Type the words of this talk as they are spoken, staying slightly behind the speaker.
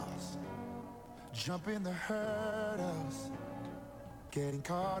Jumping the hurdles, getting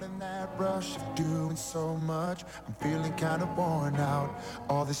caught in that rush of doing so much. I'm feeling kind of worn out.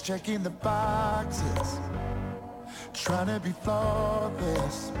 All this checking the boxes, trying to be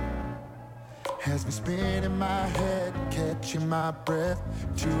flawless, has me spinning my head, catching my breath,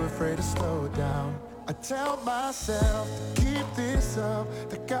 too afraid to slow down. I tell myself to keep this up,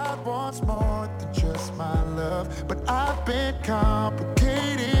 that God wants more than just my love. But I've been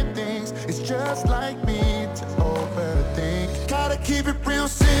complicating things, it's just like me to overthink. Gotta keep it real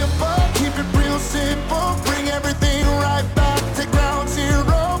simple, bring everything right back to ground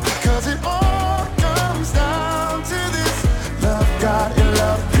zero. Cause it all comes down to this: love God and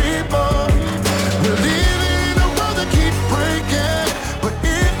love people. We're living in a world that keeps breaking, but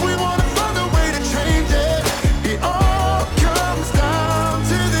if we wanna find a way to change it, it all comes down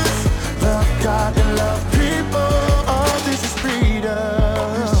to this: love God and love people. Oh, this is freedom.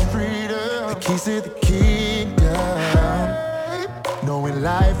 This is freedom. The keys to the kingdom. Knowing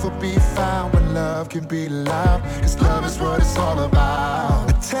life will be found when love can be loud, cause love is what it's all about.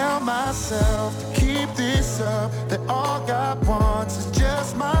 I tell myself to keep this up, that all God wants is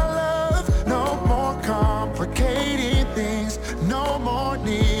just my love. No more complicating things, no more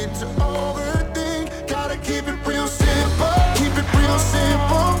need to overthink. Gotta keep it real simple,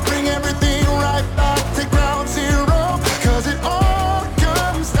 bring everything right back to ground zero. Cause it all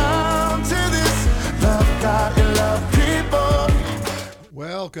comes down to this: love God and love people.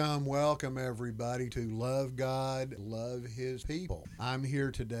 Welcome everybody to Love God, Love His People. I'm here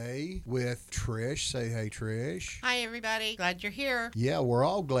today with Trish. Say hey, Trish. Hi, everybody. Glad you're here. Yeah, we're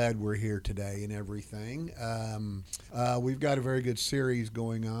all glad we're here today and everything. We've got a very good series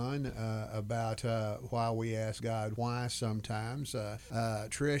going on about why we ask God why sometimes.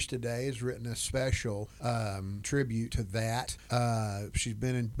 Trish today has written a special tribute to that. She's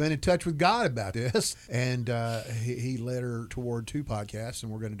been in touch with God about this, and he led her toward 2 podcasts,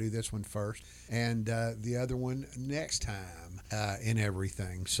 and we're going to do this one first and the other one next time in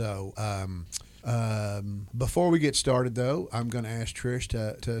everything. So before we get started, though, I'm going to ask Trish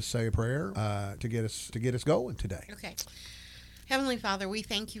to say a prayer to get us going today. Okay. Heavenly Father, we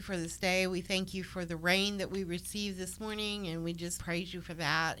thank you for this day. We thank you for the rain that we received this morning, and we just praise you for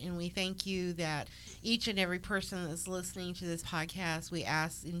that. And we thank you that each and every person that's listening to this podcast, we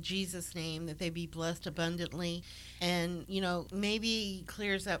ask in Jesus' name that they be blessed abundantly, and, maybe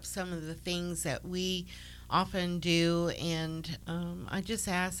clears up some of the things that we often do. And I just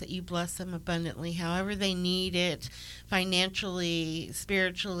ask that you bless them abundantly, however they need it, financially,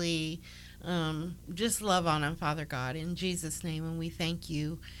 spiritually. Just love on them, Father God, in Jesus' name. And we thank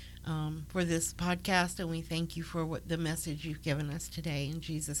you for this podcast, and we thank you for the message you've given us today, in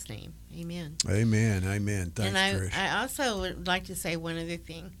Jesus' name. Amen. Amen. Thanks, and Trish. I also would like to say one other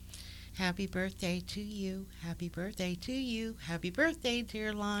thing. Happy birthday to you. Happy birthday to you. Happy birthday,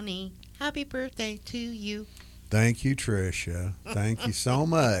 dear Lonnie. Happy birthday to you. Thank you, Tricia. Thank you so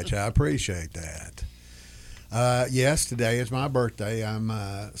much. I appreciate that. Yes, today is my birthday. I'm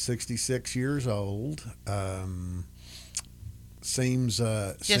 66 years old. Seems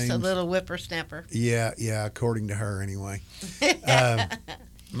a little whippersnapper. Yeah, according to her anyway.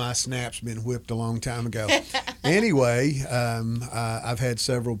 My snap's been whipped a long time ago. Anyway, I've had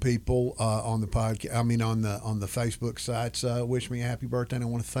several people on the podcast. I mean, on the Facebook sites wish me a happy birthday, and I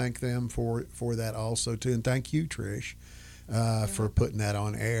want to thank them for that also too. And thank you, Trish, for putting that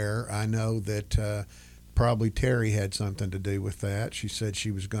on air. I know that probably Terry had something to do with that. She said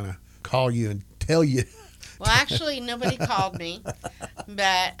she was going to call you and tell you. Well, actually, nobody called me,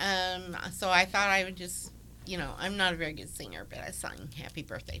 but so I thought I would just. I'm not a very good singer, but I sang happy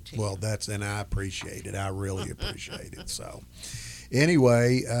birthday to you. Well, and I appreciate it. I really appreciate it. So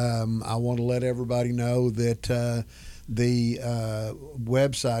anyway, I want to let everybody know that the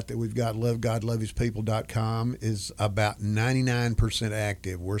website that we've got, lovegodlovehispeople.com, is about 99%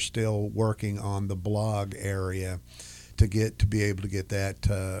 active. We're still working on the blog area to be able to get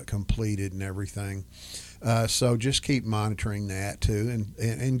that completed and everything. So just keep monitoring that too,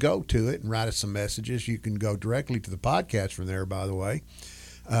 and go to it and write us some messages. You can go directly to the podcast from there, by the way.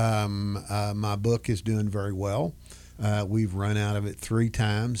 My book is doing very well. We've run out of it 3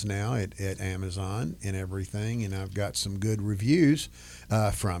 times now at Amazon and everything, and I've got some good reviews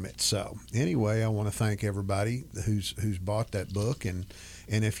from it. So anyway, I want to thank everybody who's bought that book, and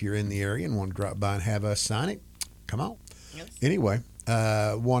if you're in the area and want to drop by and have us sign it, come on. Yes. Anyway.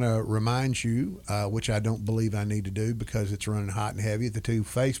 Want to remind you, which I don't believe I need to do because it's running hot and heavy, the 2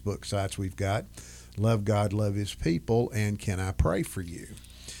 Facebook sites we've got, Love God, Love His People, and Can I Pray for You?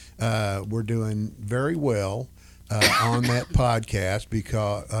 We're doing very well on that podcast,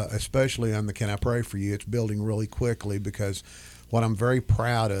 because especially on the Can I Pray For You, it's building really quickly, because what I'm very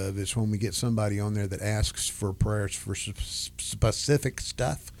proud of is when we get somebody on there that asks for prayers for specific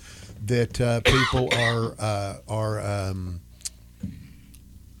stuff that people are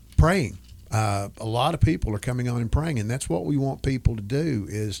praying. A lot of people are coming on and praying, and that's what we want people to do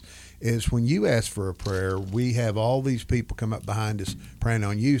is when you ask for a prayer, we have all these people come up behind us praying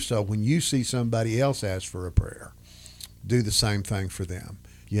on you. So when you see somebody else ask for a prayer, do the same thing for them.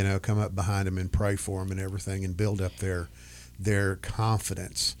 Come up behind them and pray for them and everything, and build up their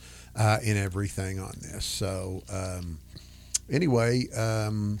confidence in everything on this. So anyway,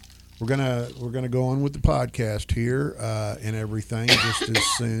 we're gonna go on with the podcast here and everything. Just as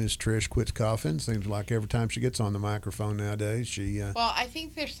soon as Trish quits coughing, seems like every time she gets on the microphone nowadays, she. Well, I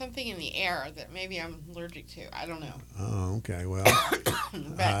think there's something in the air that maybe I'm allergic to. I don't know. Oh, okay. Well,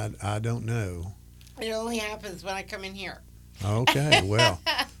 I don't know. It only happens when I come in here. Okay. Well,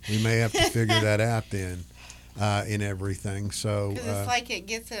 we may have to figure that out then. In everything, so because it's like it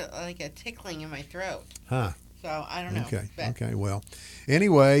gets like a tickling in my throat. Huh. So I don't know. Okay. But. Okay. Well,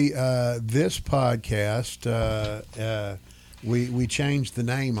 anyway, this podcast, we changed the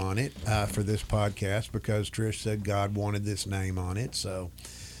name on it for this podcast because Trish said God wanted this name on it. So,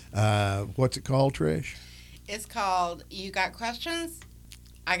 what's it called, Trish? It's called "You Got Questions,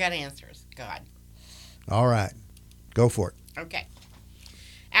 I Got Answers." God. All right, go for it. Okay.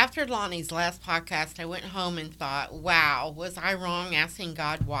 After Lonnie's last podcast, I went home and thought, wow, was I wrong asking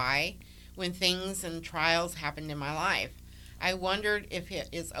God why when things and trials happened in my life? I wondered if it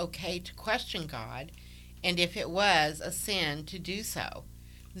is okay to question God and if it was a sin to do so.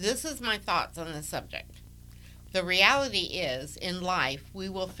 This is my thoughts on the subject. The reality is, in life, we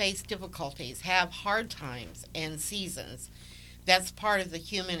will face difficulties, have hard times and seasons. That's part of the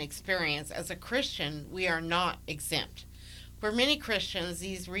human experience. As a Christian, we are not exempt. For many Christians,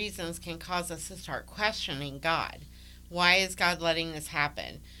 these reasons can cause us to start questioning God. Why is God letting this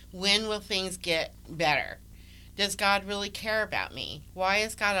happen? When will things get better? Does God really care about me? Why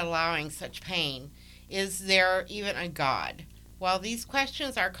is God allowing such pain? Is there even a God? While these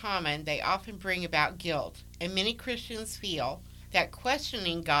questions are common, they often bring about guilt, and many Christians feel that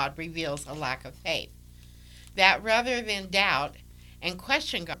questioning God reveals a lack of faith. That rather than doubt and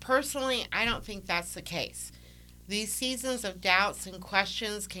question God, personally, I don't think that's the case. These seasons of doubts and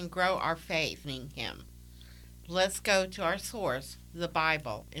questions can grow our faith in Him. Let's go to our source, the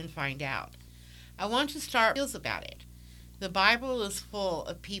Bible, and find out. I want to start with about it. The Bible is full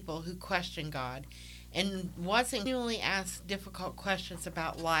of people who question God and wasn't continually asked difficult questions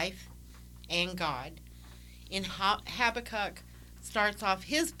about life and God. In Habakkuk starts off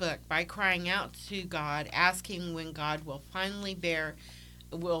his book by crying out to God, asking when God will finally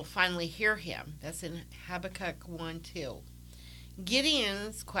hear him. That's in Habakkuk 1:2.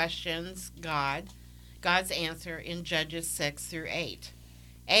 Gideon's questions God's answer in Judges 6-8.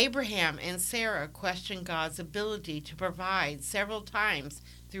 Abraham and Sarah questioned God's ability to provide several times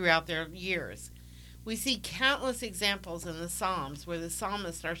throughout their years. We see countless examples in the Psalms where the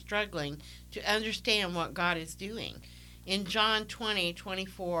psalmists are struggling to understand what God is doing. In John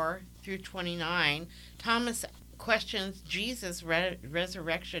 20:24-29, Thomas questions Jesus'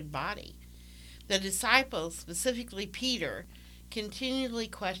 resurrection body. The disciples, specifically Peter, continually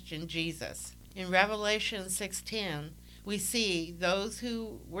question Jesus. In Revelation 6:10, we see those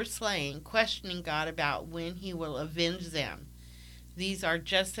who were slain questioning God about when He will avenge them. These are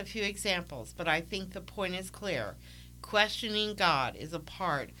just a few examples, but I think the point is clear. Questioning God is a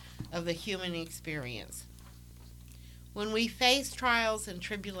part of the human experience. When we face trials and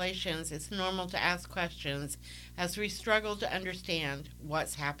tribulations, it's normal to ask questions as we struggle to understand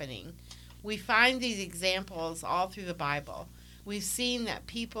what's happening. We find these examples all through the Bible. We've seen that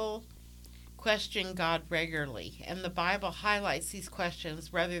people question God regularly, and the Bible highlights these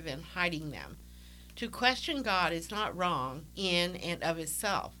questions rather than hiding them. To question God is not wrong in and of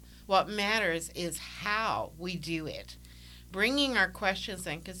itself. What matters is how we do it. Bringing our questions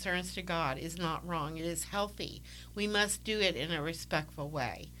and concerns to God is not wrong. It is healthy. We must do it in a respectful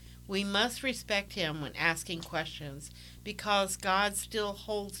way. We must respect Him when asking questions because God still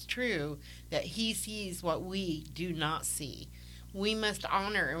holds true that He sees what we do not see. We must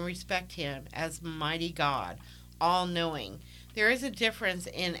honor and respect Him as mighty God, all-knowing. There is a difference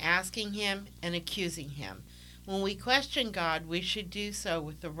in asking Him and accusing Him. When we question God, we should do so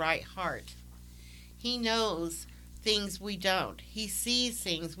with the right heart. He knows things we don't. He sees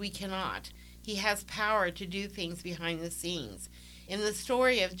things we cannot. He has power to do things behind the scenes. In the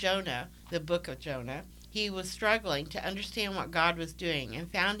story of Jonah, the book of Jonah, he was struggling to understand what God was doing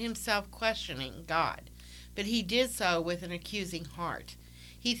and found himself questioning God. but he did so with an accusing heart.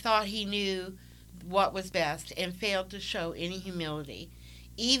 He thought he knew what was best and failed to show any humility.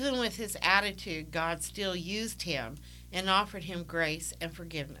 Even with his attitude, God still used him and offered him grace and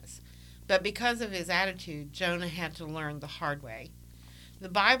forgiveness. But because of his attitude, Jonah had to learn the hard way. The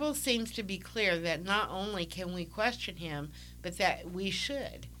Bible seems to be clear that not only can we question him, but that we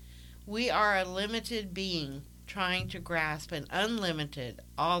should. We are a limited being trying to grasp an unlimited,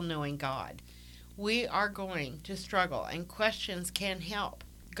 all-knowing God. We are going to struggle, and questions can help.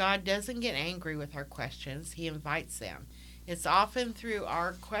 God doesn't get angry with our questions. He invites them. It's often through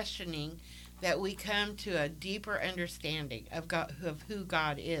our questioning that we come to a deeper understanding of who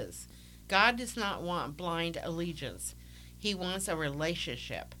God is. God does not want blind allegiance. He wants a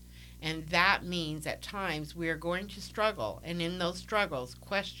relationship. And that means at times we are going to struggle, and in those struggles,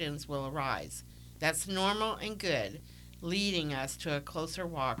 questions will arise. That's normal and good, leading us to a closer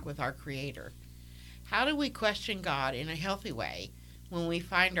walk with our Creator. How do we question God in a healthy way when we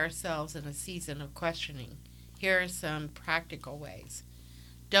find ourselves in a season of questioning? Here are some practical ways.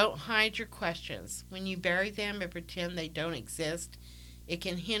 Don't hide your questions. When you bury them and pretend they don't exist, it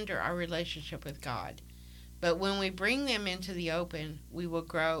can hinder our relationship with God. But when we bring them into the open, we will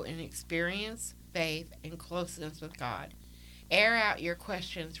grow in experience, faith, and closeness with God. Air out your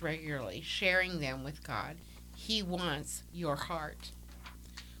questions regularly, sharing them with God. He wants your heart,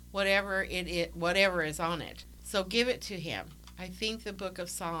 whatever is on it. So give it to him. I think the book of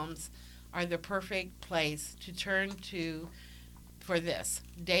Psalms are the perfect place to turn to for this.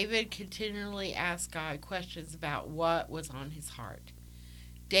 David continually asked God questions about what was on his heart.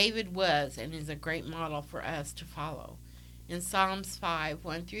 David was and is a great model for us to follow. In Psalms 5,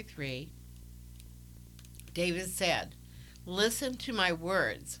 1-3, David said, "Listen to my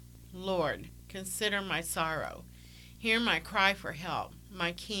words, Lord, consider my sorrow. Hear my cry for help,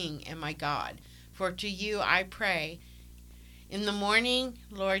 my King and my God. For to you I pray. In the morning,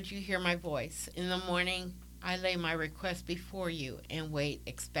 Lord, you hear my voice. In the morning, I lay my request before you and wait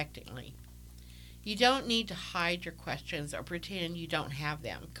expectantly." You don't need to hide your questions or pretend you don't have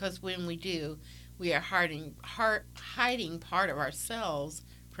them, because when we do, we are hiding part of ourselves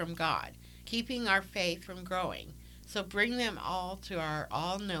from God, keeping our faith from growing. So bring them all to our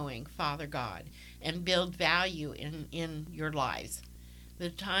all-knowing Father God and build value in your lives.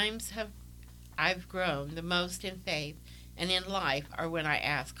 The times I've grown the most in faith and in life are when I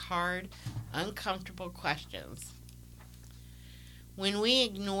ask hard, uncomfortable questions. When we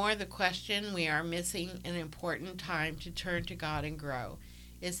ignore the question, we are missing an important time to turn to God and grow.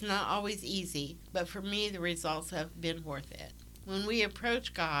 It's not always easy, but for me, the results have been worth it. When we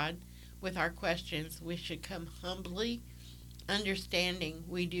approach God with our questions, we should come humbly, understanding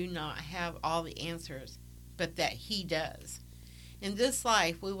we do not have all the answers, but that He does. In this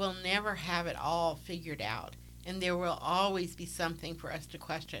life, we will never have it all figured out, and there will always be something for us to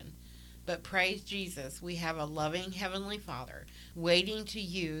question. But praise Jesus, we have a loving Heavenly Father waiting to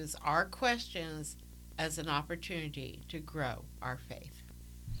use our questions as an opportunity to grow our faith.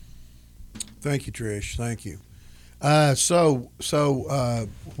 Thank you, Trish. Thank you. So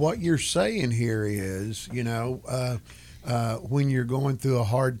what you're saying here is, when you're going through a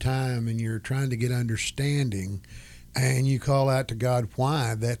hard time and you're trying to get understanding, and you call out to God,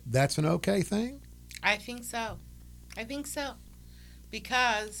 why? That's an okay thing? I think so.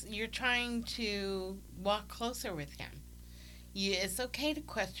 Because you're trying to walk closer with Him. It's okay to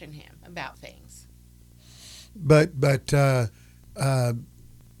question Him about things. But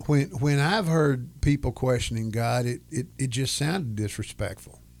when I've heard people questioning God, it just sounded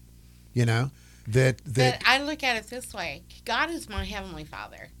disrespectful. That But I look at it this way: God is my Heavenly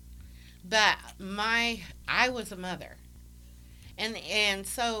Father, but I was a mother, and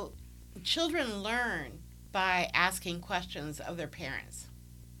so children learn by asking questions of their parents,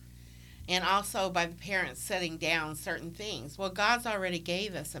 and also by the parents setting down certain things. Well, God's already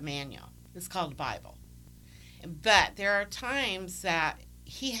gave us a manual. It's called the Bible. But there are times that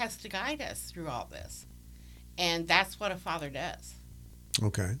He has to guide us through all this, and that's what a father does.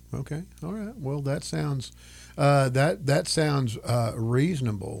 Okay. All right. Well, that sounds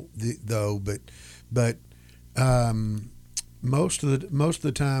reasonable, though. But most of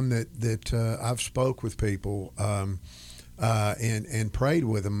the time that I've spoke with people and prayed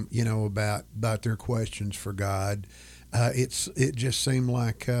with them, about their questions for God, it just seemed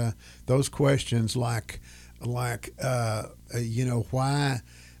like those questions, like why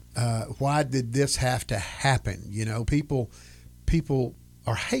did this have to happen? People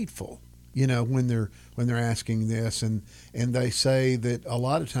are hateful, when they're asking this, and they say that a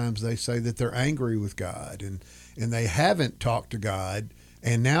lot of times they say that they're angry with God, and they haven't talked to God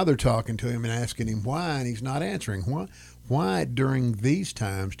And now they're talking to him and asking him why, and he's not answering. Why during these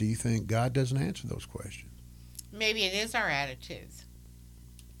times do you think God doesn't answer those questions? Maybe it is our attitudes.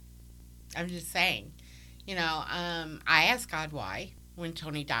 I'm just saying. I asked God why when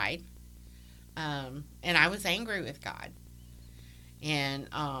Tony died. And I was angry with God. And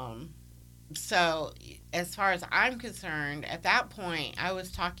so as far as I'm concerned, at that point, I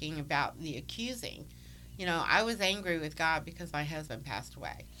was talking about the accusing. I was angry with God because my husband passed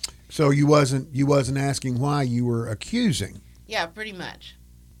away. So you wasn't asking why, you were accusing. Yeah, pretty much.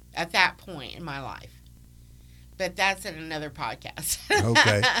 At that point in my life. But that's in another podcast.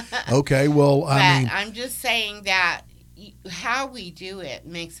 Okay. Well, I'm just saying that how we do it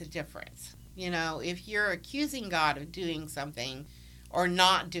makes a difference. If you're accusing God of doing something or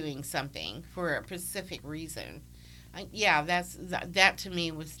not doing something for a specific reason, that to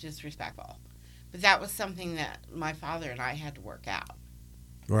me was disrespectful. But that was something that my father and I had to work out.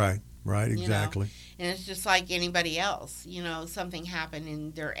 Right, exactly. And it's just like anybody else. Something happened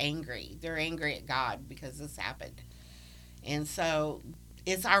and they're angry. They're angry at God because this happened. And so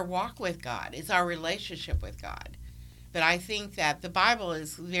it's our walk with God. It's our relationship with God. But I think that the Bible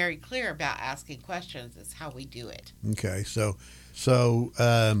is very clear about asking questions. It's how we do it. Okay, so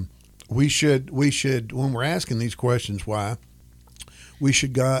we should when we're asking these questions, why, we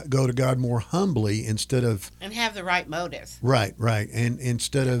should go to God more humbly instead of, and have the right motives. Right, and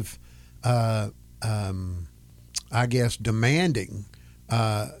instead of I guess demanding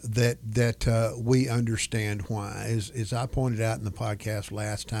that we understand why. As I pointed out in the podcast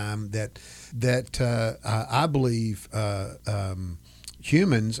last time, that I believe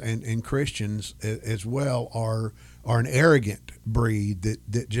humans and Christians as well are an arrogant breed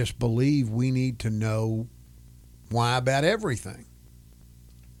that just believe we need to know why about everything.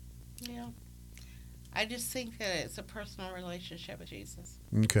 Yeah. I just think that it's a personal relationship with Jesus.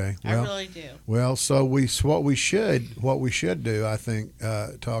 Okay, I really do. Well, so what we should do, I think,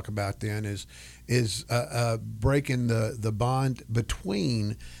 talk about then is breaking the bond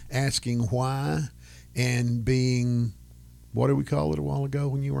between asking why and being, what did we call it a while ago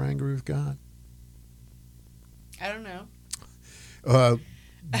when you were angry with God? I don't know.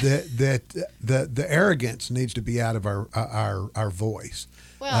 The arrogance needs to be out of our voice.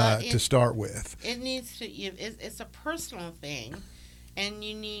 Well, to start with, it needs to. It's a personal thing, and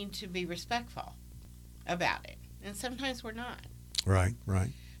you need to be respectful about it. And sometimes we're not. Right.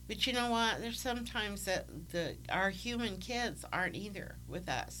 But you know what? There's sometimes that our human kids aren't either with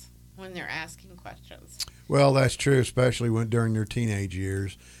us when they're asking questions. Well, that's true, especially during their teenage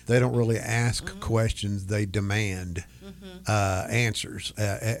years. They don't really ask questions; they demand answers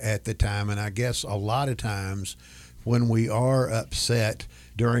at the time. And I guess a lot of times when we are upset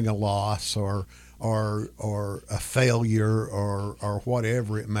during a loss or a failure or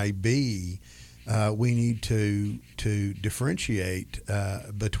whatever it may be, we need to differentiate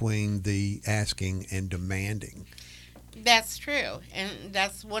between the asking and demanding. That's true, and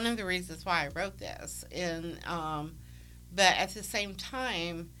that's one of the reasons why I wrote this. And but at the same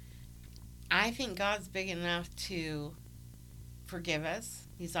time, I think God's big enough to forgive us.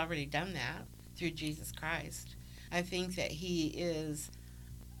 He's already done that through Jesus Christ. I think that He is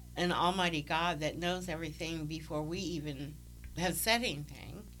an almighty God that knows everything before we even have said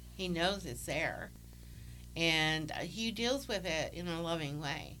anything. He knows it's there, and He deals with it in a loving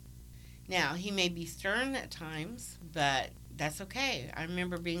way. Now, He may be stern at times, but that's okay. I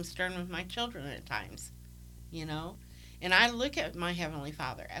remember being stern with my children at times, and I look at my Heavenly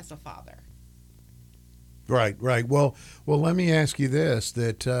Father as a father. Right. Well, let me ask you this,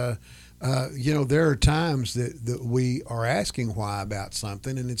 that there are times that we are asking why about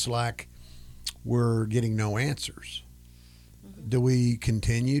something, and it's like we're getting no answers. Mm-hmm. Do we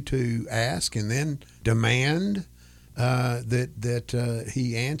continue to ask and then demand that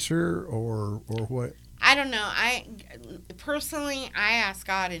he answer, or what? I don't know. I asked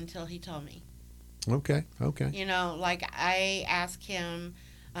God until He told me. Okay. Like I asked Him,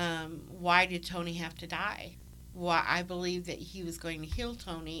 why did Tony have to die? Why I believed that He was going to heal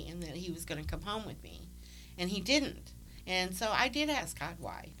Tony and that He was going to come home with me, and He didn't. And so I did ask God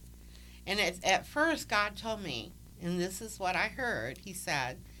why. And at first God told me, and this is what I heard. He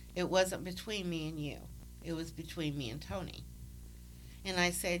said, it wasn't between me and you. It was between me and Tony. And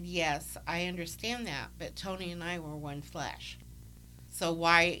I said, yes, I understand that, but Tony and I were one flesh. So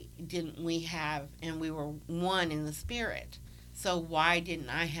why didn't we have, and we were one in the spirit, so why didn't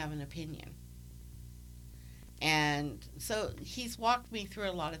I have an opinion? And so He's walked me through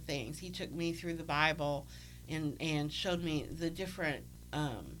a lot of things. He took me through the Bible and showed me the different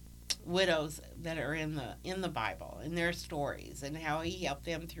widows that are in the Bible and their stories and how he helped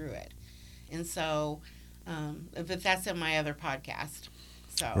them through it. And so, but that's in my other podcast.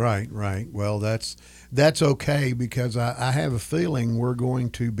 So Right. Well, that's okay, because I have a feeling we're going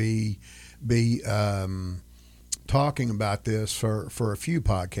to be talking about this for a few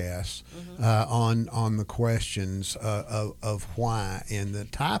podcasts on the questions of why and the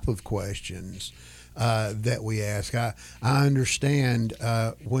type of questions that we ask. I understand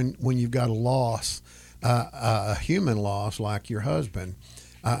when you've got a loss, a human loss like your husband.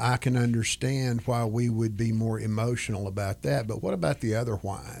 I can understand why we would be more emotional about that. But what about the other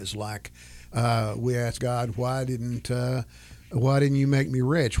whys? Like we ask God, why didn't you make me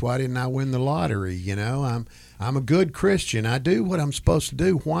rich? Why didn't I win the lottery? You know, I'm a good Christian. I do what I'm supposed to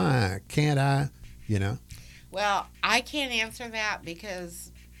do. Why can't I? You know. Well, I can't answer that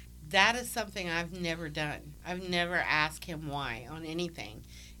because that is something I've never done. I've never asked him why on anything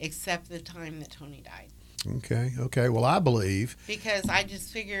except the time that Tony died. Okay. Well, I believe. Because I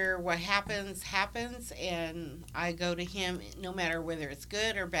just figure what happens, and I go to him no matter whether it's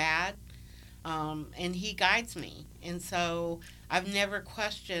good or bad, and he guides me. And so I've never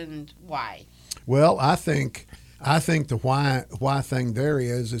questioned why. Well, I think the why thing there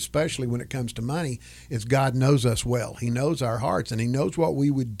is, especially when it comes to money, is God knows us well. He knows our hearts, and he knows what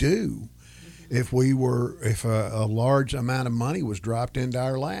we would do if a large amount of money was dropped into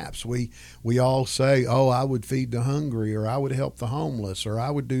our laps. We all say, oh, I would feed the hungry, or I would help the homeless, or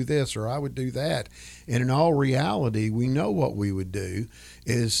I would do this, or I would do that. And in all reality, we know what we would do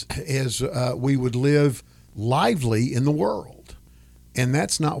is we would live lively in the world. And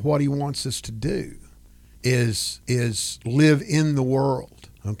that's not what he wants us to do, is live in the world,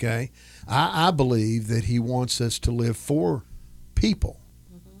 okay? I believe that he wants us to live for people,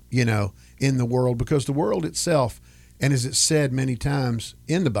 you know, in the world, because the world itself, and as it's said many times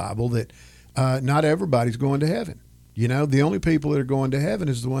in the Bible, that not everybody's going to heaven. You know, the only people that are going to heaven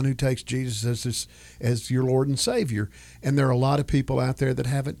is the one who takes Jesus as your Lord and Savior. And there are a lot of people out there that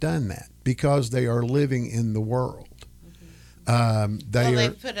haven't done that because they are living in the world.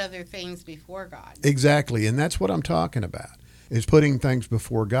 They've put other things before God. Exactly, and that's what I'm talking about, is putting things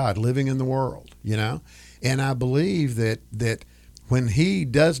before God, living in the world, you know. And I believe that when he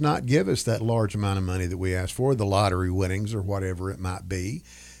does not give us that large amount of money that we ask for, the lottery winnings or whatever it might be,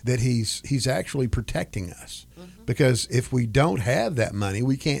 that he's actually protecting us. Because if we don't have that money,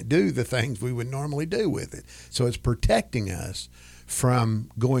 we can't do the things we would normally do with it. So it's protecting us from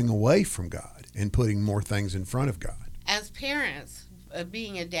going away from God and putting more things in front of God. As parents,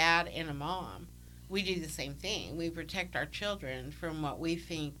 being a dad and a mom, we do the same thing. We protect our children from what we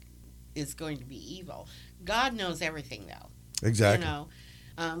think is going to be evil. God knows everything, though. Exactly. You know,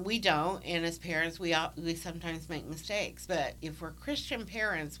 we don't, and as parents, we sometimes make mistakes. But if we're Christian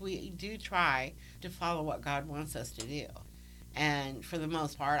parents, we do try to follow what God wants us to do. And for the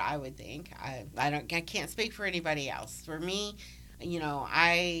most part, I would think I can't speak for anybody else. For me, you know,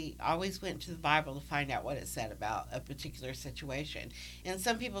 I always went to the Bible to find out what it said about a particular situation. And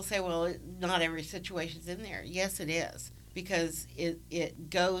some people say, well, not every situation's in there. Yes, it is, because it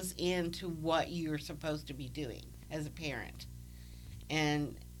goes into what you're supposed to be doing as a parent.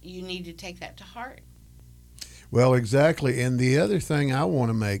 And you need to take that to heart. Well, exactly. And the other thing I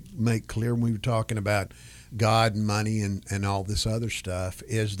want to make clear when we were talking about God and money and all this other stuff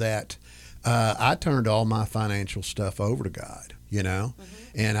is that I turned all my financial stuff over to God, you know,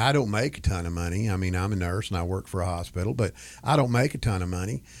 and I don't make a ton of money. I mean, I'm a nurse and I work for a hospital, but I don't make a ton of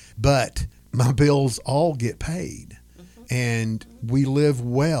money. But my bills all get paid and we live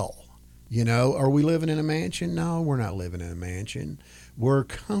well. You know, are we living in a mansion? No, we're not living in a mansion. We're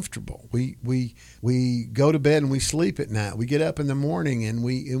comfortable. We go to bed and we sleep at night. We get up in the morning and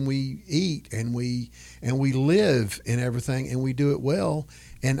we eat and we live and everything, and we do it well.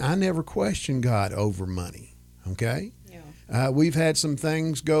 And I never question God over money. Okay? Yeah. We've had some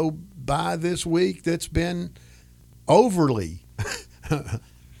things go by this week that's been overly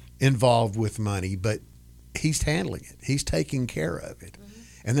involved with money, but He's handling it. He's taking care of it.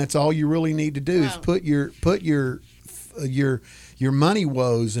 And that's all you really need to do is put your money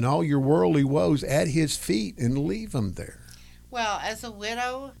woes and all your worldly woes at His feet and leave them there. Well, as a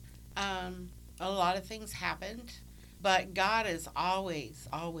widow, a lot of things happened, but God has always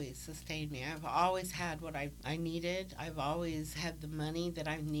sustained me. I've always had what I needed. I've always had the money that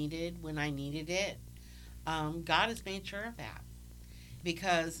I needed when I needed it. God has made sure of that,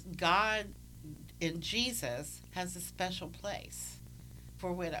 because God in Jesus has a special place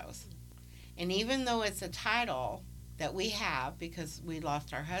for widows. And even though it's a title that we have because we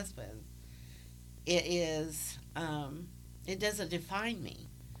lost our husband, it doesn't define me.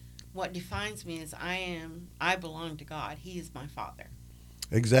 what defines me is I belong to God. He is my father.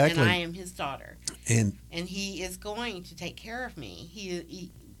 Exactly. And I am his daughter. And he is going to take care of me.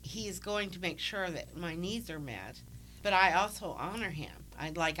 He is going to make sure that my needs are met. But I also honor him.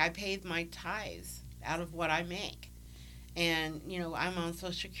 I pay my tithes out of what I make. And, I'm on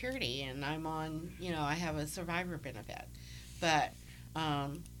Social Security, and I'm on, I have a survivor benefit. But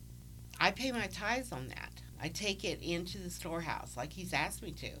I pay my tithes on that. I take it into the storehouse like he's asked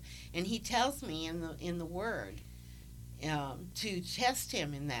me to. And he tells me in the Word to test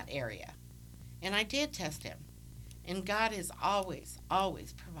him in that area. And I did test him. And God has always,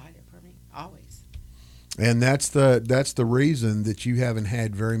 always provided for me. Always. And that's the reason that you haven't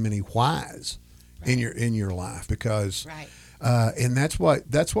had very many whys in your life, because right. And that's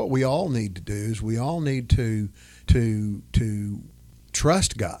what we all need to do, is we all need to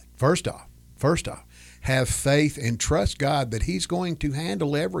trust God. First off, have faith and trust God that he's going to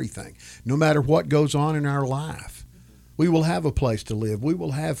handle everything, no matter what goes on in our life. We will have a place to live. We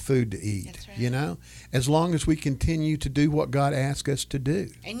will have food to eat, that's right. As long as we continue to do what God asks us to do.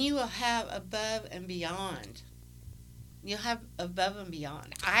 And you will have above and beyond. You'll have above and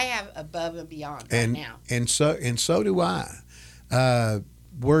beyond. I have above and beyond now. And so do I.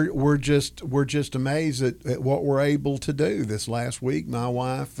 We're just amazed at what we're able to do. This last week, my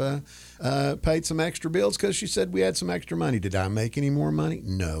wife paid some extra bills because she said we had some extra money. Did I make any more money?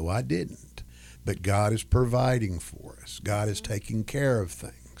 No, I didn't. But God is providing for us. God is taking care of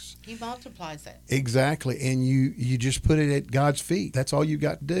things. He multiplies it. Exactly. And you just put it at God's feet. That's all you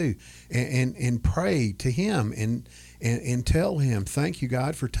got to do. And pray to him and tell him, thank you,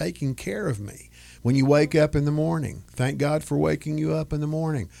 God, for taking care of me. When you wake up in the morning, thank God for waking you up in the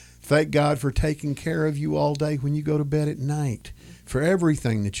morning. Thank God for taking care of you all day when you go to bed at night. For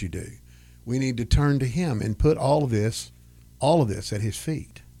everything that you do, we need to turn to him and put all of this at his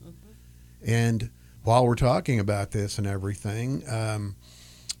feet. And while we're talking about this and everything,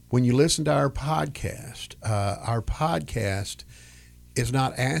 when you listen to our podcast is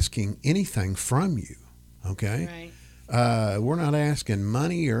not asking anything from you, okay? Right. We're not asking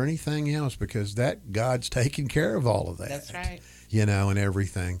money or anything else, because that God's taking care of all of that. That's right. And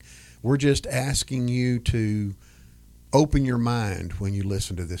everything. We're just asking you to open your mind when you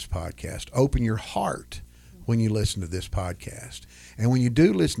listen to this podcast. Open your heart when you listen to this podcast. And when you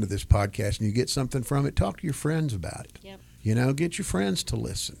do listen to this podcast and you get something from it, talk to your friends about it. Yep. Get your friends to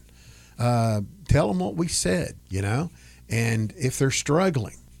listen. Tell them what we said, And if they're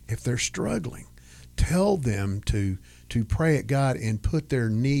struggling, tell them to pray at God and put their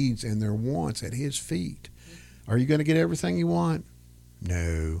needs and their wants at his feet. Are you going to get everything you want?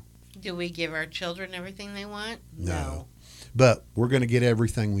 No. Do we give our children everything they want? No. But we're going to get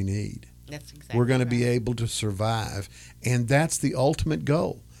everything we need. That's exactly We're going to right. be able to survive. And that's the ultimate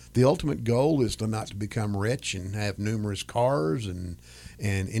goal. The ultimate goal is not to become rich and have numerous cars and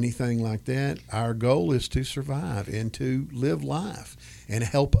anything like that. Our goal is to survive and to live life and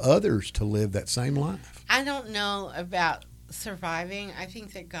help others to live that same life. I don't know about surviving. I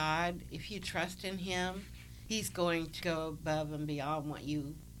think that God, if you trust in him, he's going to go above and beyond what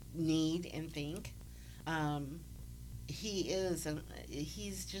you need and think.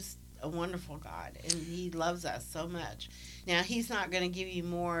 He's just a wonderful God, and he loves us so much. Now, he's not going to give you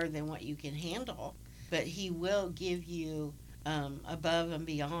more than what you can handle, but he will give you above and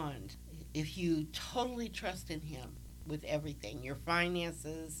beyond if you totally trust in him with everything, your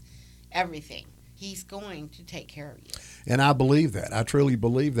finances, everything. He's going to take care of you. And I believe that. I truly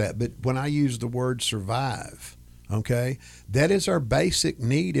believe that. But when I use the word survive, okay, that is our basic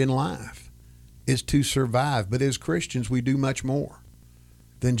need in life, is to survive. But as Christians, we do much more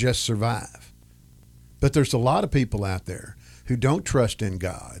than just survive. But there's a lot of people out there who don't trust in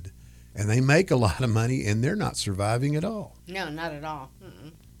God, and they make a lot of money, and they're not surviving at all. No, not at all.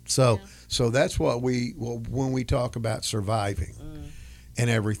 Mm-mm. So that's what when we talk about surviving and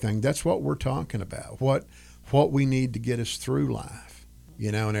everything, that's what we're talking about. What we need to get us through life,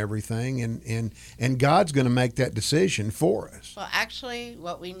 and everything, and God's going to make that decision for us. Well, actually,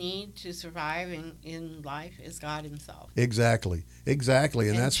 what we need to survive in life is God himself. Exactly,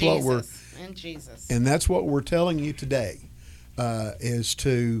 and that's Jesus. And that's what we're telling you today, is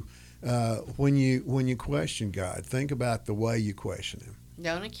to when you question God, think about the way you question him.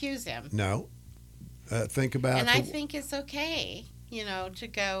 Don't accuse him. No, think about. And I think it's okay, to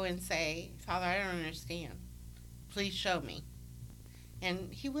go and say, Father, I don't understand. Please show me.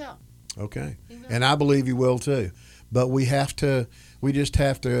 And he will. Okay. He will. And I believe he will too. But we just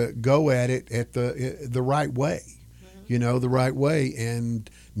have to go at it at the right way. The right way, and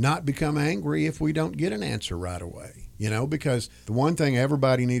not become angry if we don't get an answer right away. because the one thing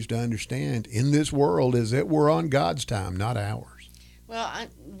everybody needs to understand in this world is that we're on God's time, not ours. Well,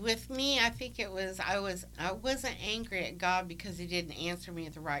 with me, I think I wasn't angry at God because He didn't answer me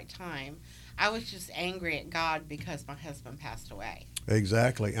at the right time. I was just angry at God because my husband passed away.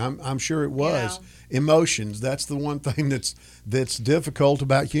 Exactly. I'm sure it was. Emotions. That's the one thing that's difficult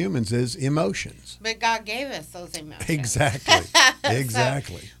about humans is emotions. But God gave us those emotions. Exactly.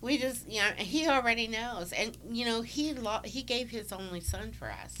 Exactly. So we just, He already knows. And, He gave His only Son for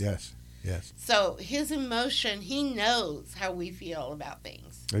us. Yes. Yes. So His emotion, He knows how we feel about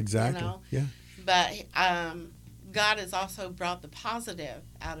things. Exactly. Yeah. But God has also brought the positive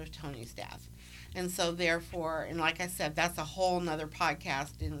out of Tony's death. And so therefore, and like I said, that's a whole nother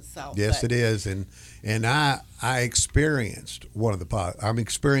podcast in itself. Yes, it is. And I experienced I'm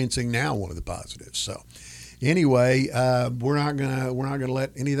experiencing now one of the positives. So anyway, we're not gonna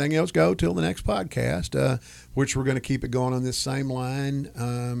let anything else go till the next podcast, which we're gonna keep it going on this same line.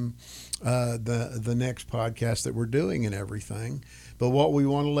 The next podcast that we're doing and everything. But what we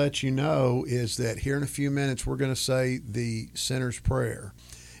want to let you know is that here in a few minutes we're going to say the sinner's prayer.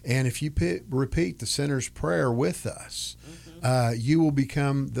 And if you repeat the sinner's prayer with us, you will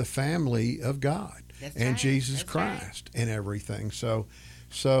become the family of God and Jesus Christ and everything. So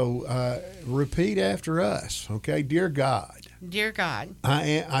repeat after us, okay? Dear God. Dear God.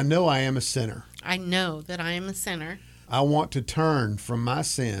 I know I am a sinner. I know that I am a sinner. I want to turn from my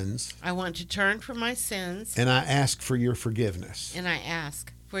sins. I want to turn from my sins. And I ask for your forgiveness. And I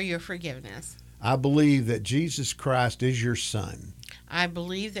ask for your forgiveness. I believe that Jesus Christ is your Son. I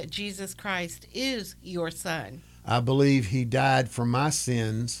believe that Jesus Christ is your Son. I believe He died for my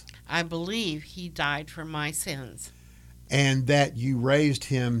sins. I believe He died for my sins. And that you raised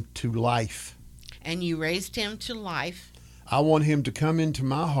Him to life. And you raised Him to life. I want Him to come into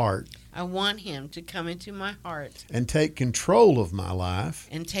my heart. I want Him to come into my heart. And take control of my life.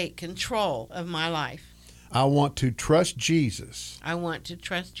 And take control of my life. I want to trust Jesus. I want to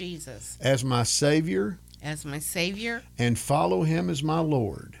trust Jesus. As my Savior. As my Savior. And follow Him as my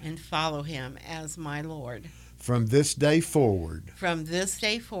Lord. And follow Him as my Lord. From this day forward. From this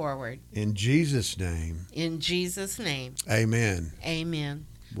day forward. In Jesus' name. In Jesus' name. Amen. Amen.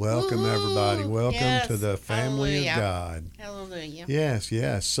 Welcome, everybody. Welcome to the family of God. Hallelujah.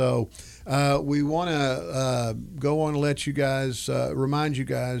 Yes. So we want to go on and let you guys, remind you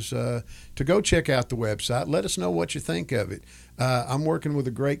guys to go check out the website. Let us know what you think of it. I'm working with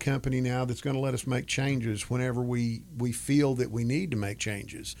a great company now that's going to let us make changes whenever we feel that we need to make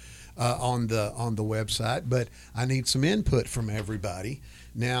changes on the website. But I need some input from everybody.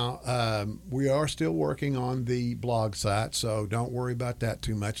 Now, we are still working on the blog site, so don't worry about that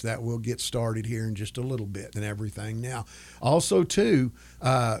too much. That will get started here in just a little bit and everything. Now, also, too,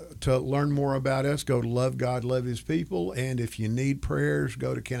 to learn more about us, go to Love God, Love His People. And if you need prayers,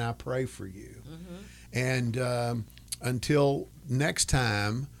 go to Can I Pray For You? And until next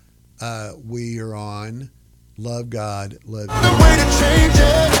time, we are on Love God, Love You. The way to change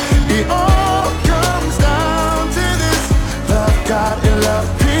it all comes down to this. Love God and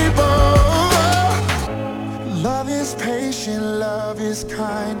love people. Love is patient, love is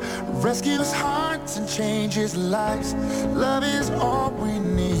kind, rescues hearts and changes lives. Love is all we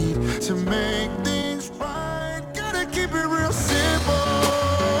need to make things right. Gotta keep it real simple.